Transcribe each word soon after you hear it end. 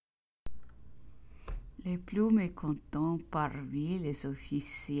Les plus mécontents parmi les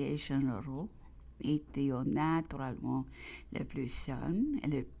officiers généraux étaient naturellement les plus jeunes et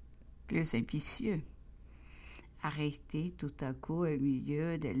les plus ambitieux. Arrêtés tout à coup au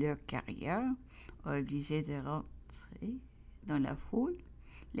milieu de leur carrière, obligés de rentrer dans la foule,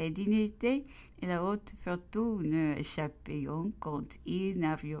 les dignités et la haute fortune échappant quand ils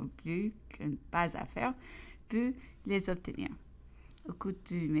n'avaient plus qu'un pas à faire, pu les obtenir.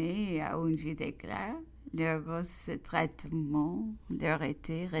 Accoutumés à une vie d'éclat, leur grosse traitement leur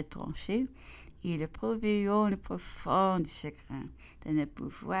était retranché. Ils éprouvaient un profond chagrin de ne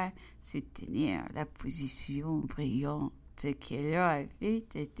pouvoir soutenir la position brillante qui leur avait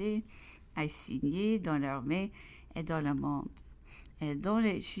été assignée dans l'armée et dans le monde, et dont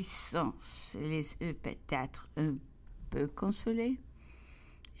les jouissances les eût peut-être un peu consolés.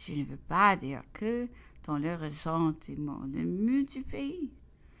 Je ne veux pas dire que, dans le ressentiment ému du pays,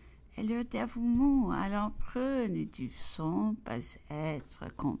 et leur dévouement à l'empereur ne dut pas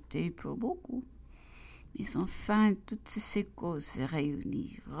être compté pour beaucoup. Mais enfin, toutes ces causes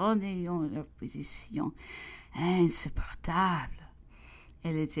réunies rendaient leur position insupportable,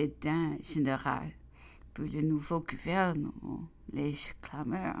 et le dédain général pour le nouveau gouvernement, les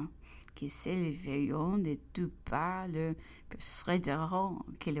clameurs qui s'élevaient de toutes parts le persuaderont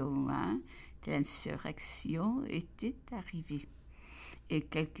que le moment de l'insurrection était arrivé, et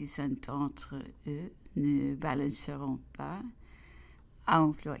quelques-uns d'entre eux ne balanceront pas à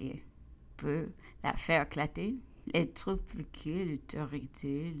employer pour la faire éclater les troupes que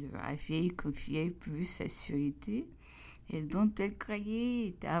l'autorité leur avait confiées pour sa sûreté et dont elle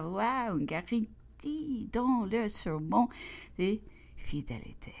croyait avoir une garantie dans leur serment de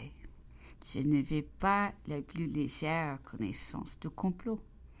fidélité. Je n'avais pas la plus légère connaissance du complot.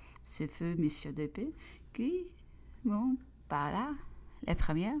 Ce fut M. Depay qui m'en parla la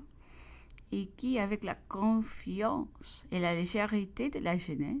première et qui, avec la confiance et la légèreté de la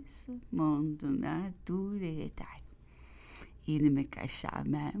jeunesse, m'en donna tous les détails. Il ne me cacha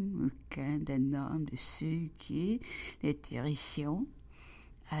même aucun des noms de ceux qui les dirigeants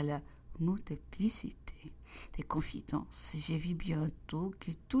à la multiplicité des confidences. J'ai vu bientôt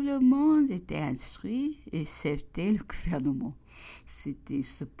que tout le monde était instruit et acceptait le gouvernement. C'était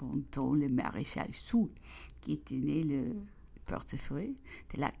cependant le maréchal Soult qui tenait le portefeuille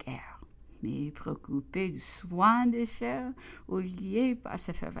de la guerre, mais préoccupé du soin de faire oublier par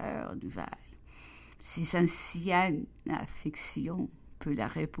sa faveur nouvelle ses anciennes affections pour la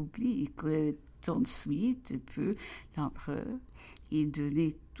République, ensuite pour l'empereur. Il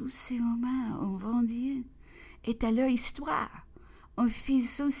donnait tous ses moments aux Vendiens et à leur histoire, en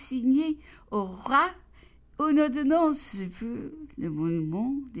faisant signer au roi une ordonnance pour le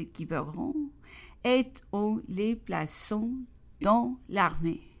monument des Quiberon et en les plaçant dans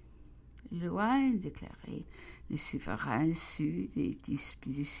l'armée. Loin de déclarer le souverain sur les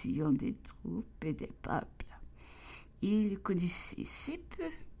dispositions des troupes et des peuples, il connaissait si peu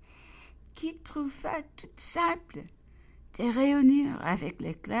qu'il trouva tout simple de réunir avec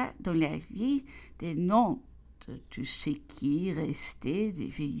l'éclat dans la vie des noms de tout ce qui restait des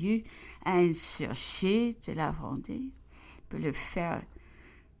vieux insurgés de la Vendée pour le faire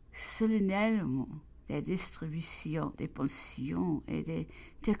solennellement des distributions, des pensions et des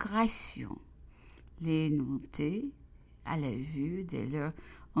décorations, les noter à la vue de leurs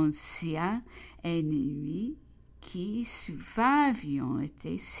anciens ennemis qui souvent avaient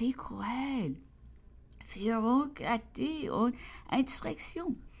été si cruels, firent gratter en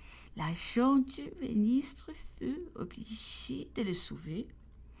insurrection. L'agent du ministre fut obligé de le sauver,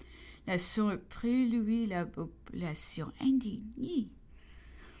 laissant après lui la population indignée,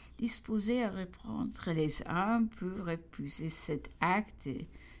 disposée à reprendre les armes pour repousser cet acte de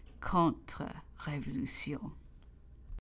contre-révolution.